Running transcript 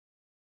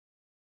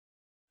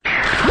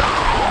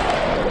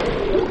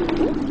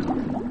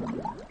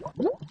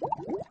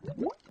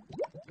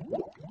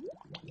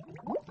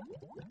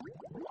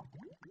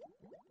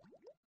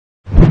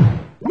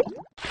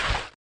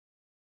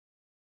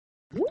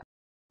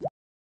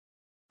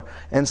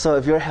And so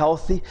if you're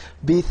healthy,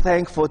 be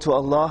thankful to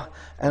Allah,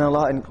 and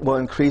Allah will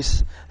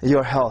increase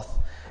your health.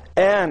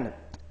 And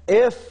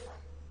if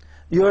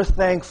you're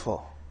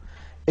thankful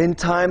in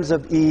times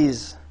of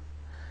ease,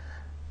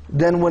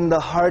 then when the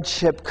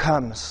hardship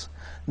comes,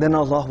 then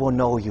Allah will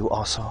know you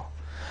also.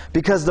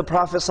 Because the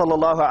Prophet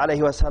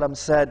ﷺ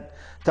said,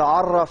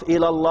 تَعَرَّفْ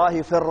إِلَى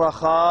اللَّهِ فِي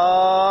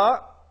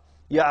الرَّخَاءِ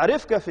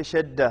يَعْرِفْكَ فِي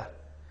الشِّدَّةِ.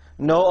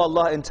 Know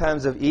Allah in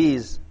times of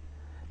ease,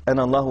 and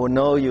Allah will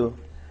know you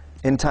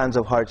in times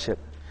of hardship.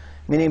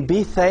 Meaning,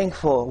 be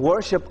thankful,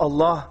 worship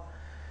Allah,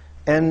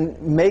 and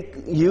make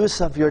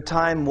use of your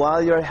time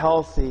while you're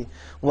healthy,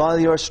 while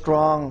you're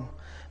strong.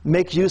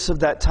 Make use of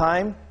that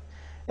time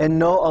and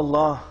know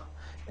Allah,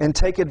 and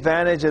take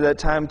advantage of that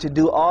time to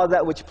do all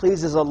that which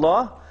pleases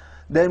Allah.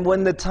 Then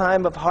when the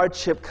time of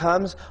hardship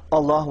comes,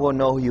 Allah will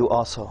know you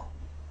also.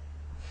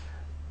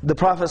 The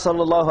Prophet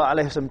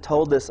ﷺ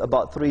told us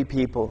about three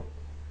people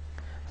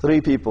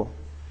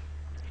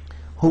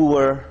who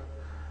were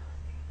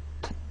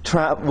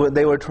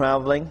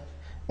traveling,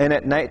 and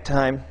at night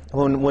time,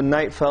 when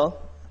night fell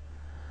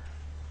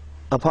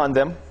upon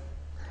them,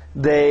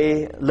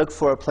 they looked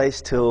for a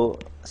place to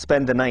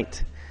spend the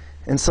night.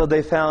 And so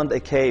they found a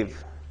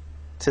cave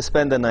to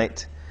spend the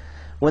night.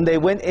 When they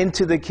went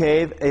into the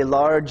cave, a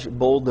large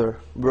boulder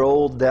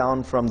rolled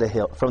down from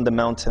the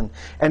mountain,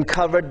 and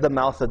covered the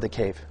mouth of the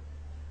cave.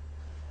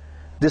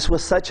 This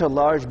was such a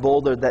large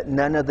boulder that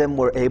none of them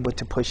were able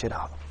to push it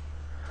out.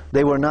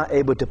 They were not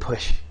able to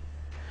push.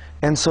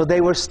 And so they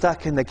were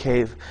stuck in the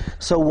cave.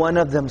 So one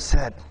of them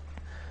said,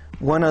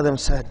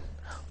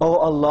 "Oh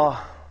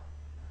Allah,"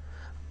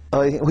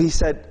 he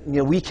said,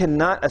 "we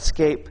cannot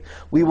escape.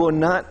 We will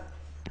not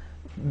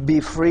be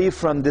free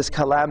from this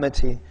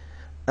calamity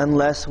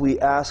unless we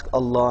ask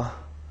Allah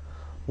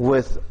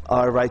with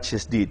our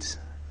righteous deeds."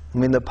 I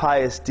mean, the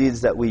pious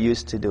deeds that we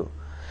used to do.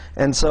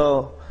 And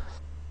so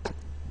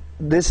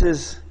this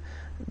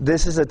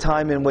is a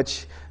time in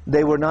which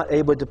they were not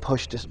able to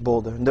push this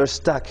boulder. They're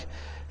stuck,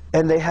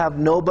 and they have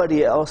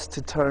nobody else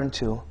to turn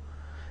to.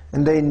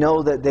 And they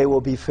know that they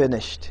will be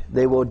finished.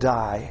 They will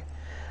die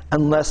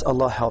unless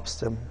Allah helps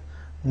them.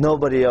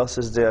 Nobody else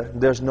is there.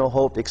 There's no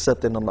hope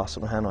except in Allah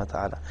subhanahu wa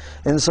ta'ala.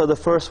 And so the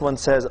first one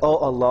says, "Oh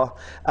Allah,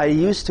 I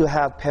used to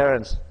have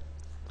parents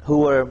who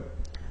were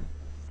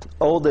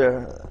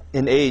older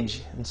in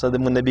age. And so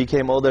then when they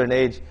became older in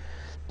age,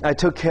 I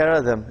took care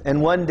of them.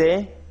 And one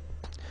day,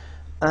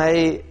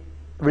 I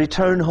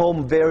returned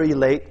home very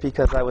late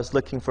because I was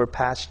looking for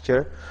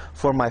pasture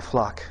for my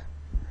flock.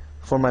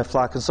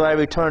 And so I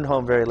returned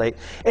home very late.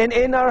 And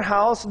in our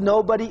house,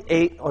 nobody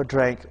ate or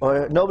drank,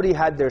 or nobody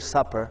had their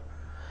supper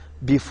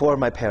before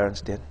my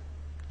parents did.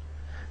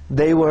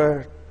 They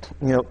were,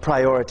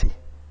 priority.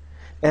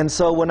 And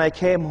so when I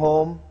came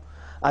home,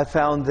 I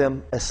found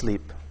them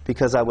asleep.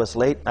 Because I was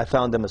late, I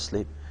found them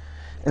asleep.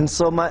 And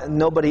so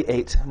nobody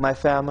ate. My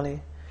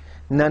family,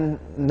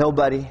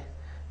 nobody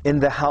in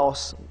the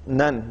house,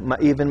 none.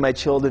 Even my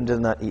children did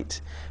not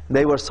eat.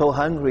 They were so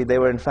hungry, they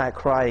were in fact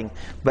crying.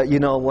 But you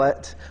know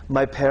what?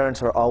 My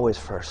parents are always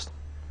first.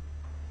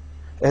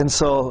 And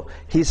so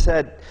he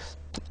said,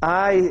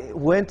 I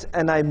went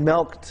and I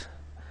milked.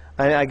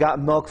 I got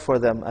milk for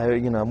them. I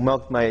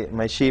milked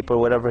my sheep or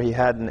whatever he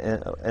had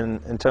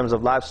in terms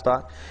of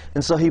livestock.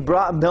 And so he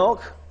brought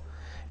milk,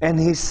 and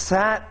he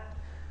sat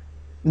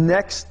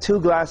next 2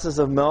 glasses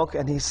of milk,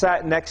 and he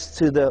sat next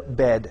to the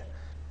bed.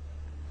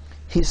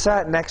 He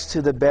sat next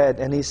to the bed,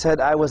 and he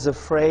said, I was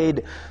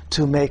afraid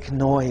to make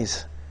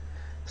noise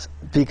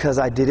because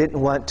I didn't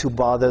want to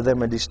bother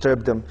them or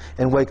disturb them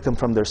and wake them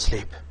from their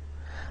sleep.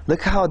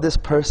 Look how this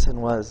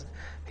person was.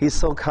 He's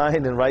so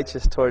kind and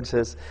righteous towards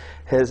his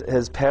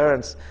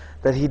parents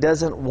that he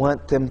doesn't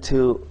want them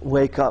to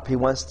wake up. He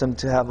wants them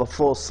to have a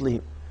full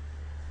sleep.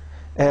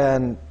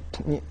 And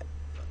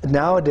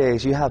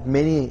nowadays, you have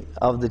many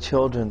of the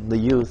children, the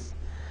youth,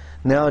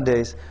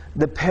 nowadays,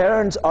 the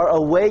parents are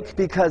awake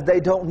because they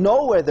don't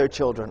know where their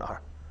children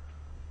are.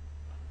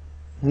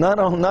 Not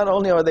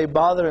only are they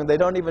bothering, they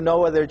don't even know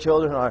where their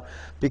children are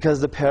because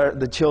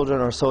the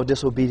children are so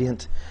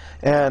disobedient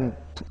and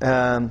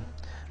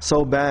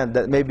so bad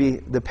that maybe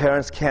the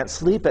parents can't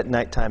sleep at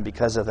nighttime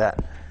because of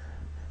that.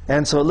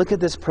 And so look at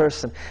this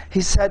person.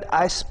 He said,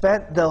 I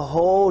spent the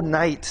whole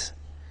night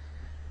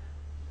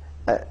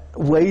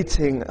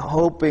waiting,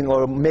 hoping,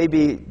 or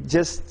maybe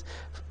just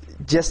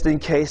in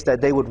case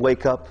that they would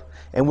wake up.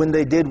 And when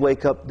they did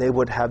wake up, they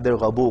would have their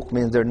ghabuk,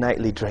 means their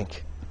nightly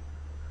drink.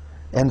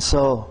 And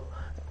so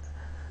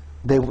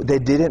they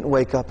didn't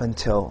wake up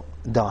until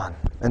dawn,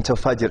 until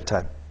Fajr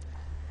time.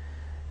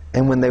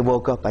 And when they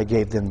woke up, I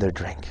gave them their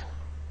drink.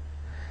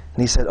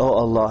 And he said, oh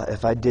Allah,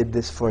 if I did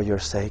this for your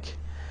sake,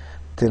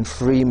 then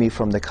free me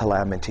from the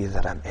calamity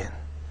that I'm in.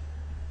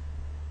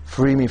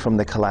 Free me from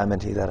the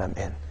calamity that I'm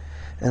in.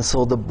 And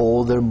so the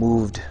boulder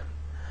moved,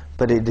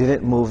 but it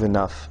didn't move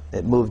enough.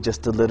 It moved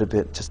just a little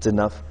bit, just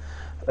enough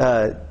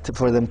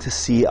for them to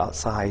see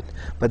outside.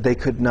 But they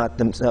could not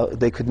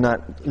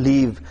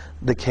leave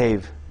the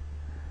cave.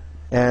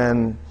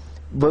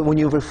 But when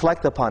you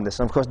reflect upon this,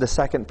 and of course the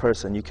second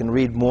person, you can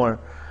read more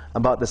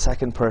about the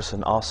second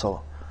person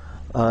also,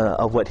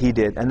 of what he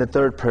did, and the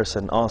third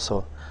person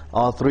also.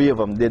 All three of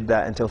them did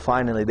that until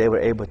finally they were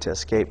able to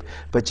escape.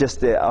 But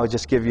I'll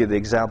just give you the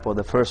example,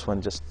 the first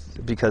one, just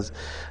because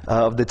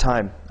of the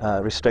time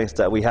restraints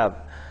that we have.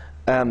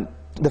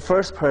 The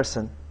first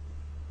person,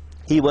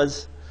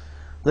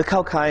 look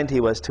how kind he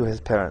was to his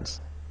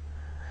parents.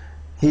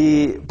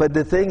 But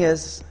the thing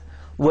is,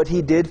 what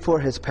he did for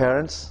his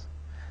parents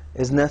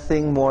is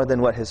nothing more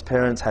than what his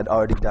parents had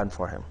already done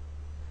for him.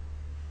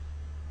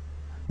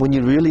 When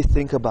you really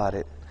think about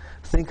it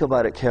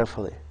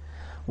carefully.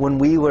 When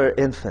we were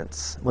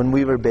infants, when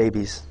we were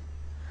babies,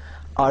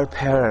 our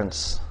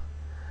parents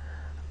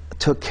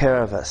took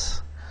care of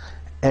us.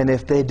 And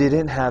if they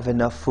didn't have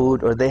enough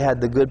food, or they had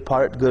the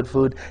good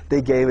food,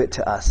 they gave it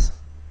to us.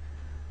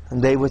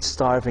 And they would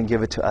starve and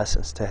give it to us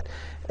instead.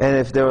 And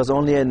if there was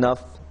only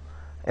enough,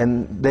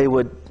 and they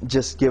would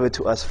just give it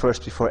to us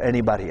first before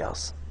anybody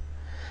else.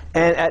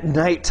 And at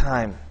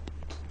nighttime,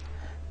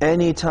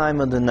 any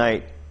time of the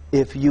night,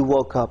 if you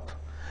woke up,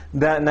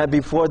 that night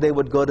before they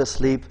would go to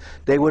sleep,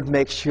 they would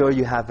make sure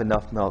you have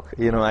enough milk.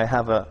 You know, I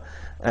have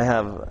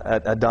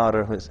a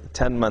daughter who's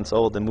 10 months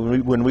old,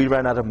 and when we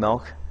ran out of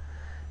milk,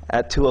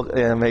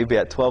 maybe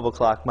at 12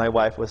 o'clock, my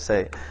wife would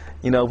say,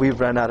 you know, we've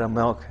run out of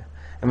milk.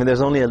 I mean,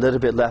 there's only a little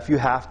bit left. You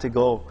have to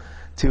go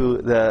to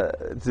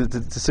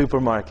the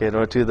supermarket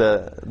or to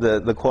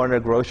the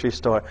corner grocery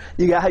store.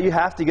 You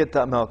have to get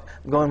that milk.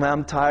 I'm going, "Ma'am,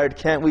 I'm tired.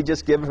 Can't we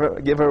just give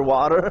her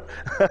water?"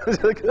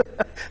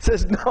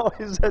 Says no.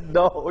 He said,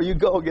 "No, you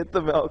go get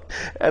the milk."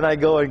 And I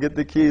go and get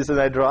the keys and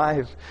I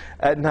drive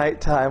at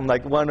nighttime,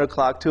 like 1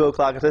 o'clock, 2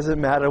 o'clock. It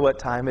doesn't matter what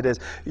time it is.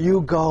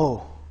 You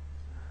go.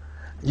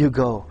 You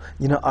go.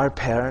 You know, our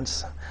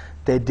parents,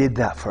 they did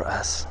that for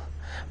us.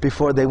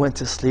 Before they went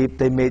to sleep,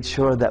 they made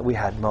sure that we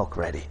had milk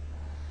ready.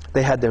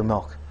 They had their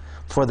milk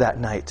for that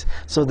night,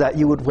 so that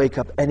you would wake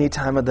up any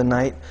time of the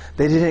night.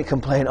 They didn't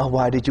complain, "Oh,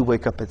 why did you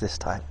wake up at this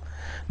time?"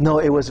 No,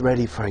 it was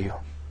ready for you.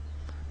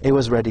 It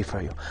was ready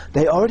for you.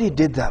 They already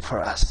did that for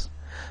us.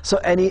 So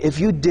if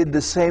you did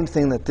the same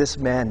thing that this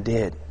man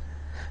did,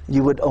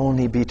 you would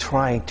only be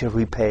trying to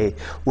repay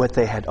what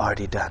they had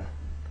already done.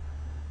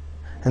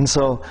 And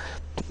so,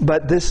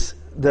 but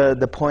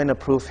the point of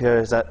proof here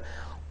is that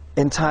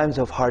in times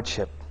of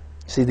hardship,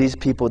 see, these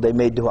people, they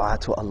made dua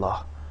to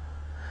Allah.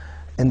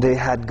 And they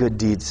had good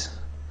deeds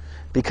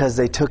because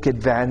they took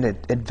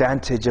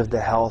advantage of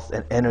the health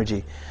and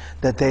energy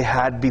that they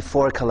had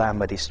before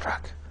calamity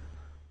struck.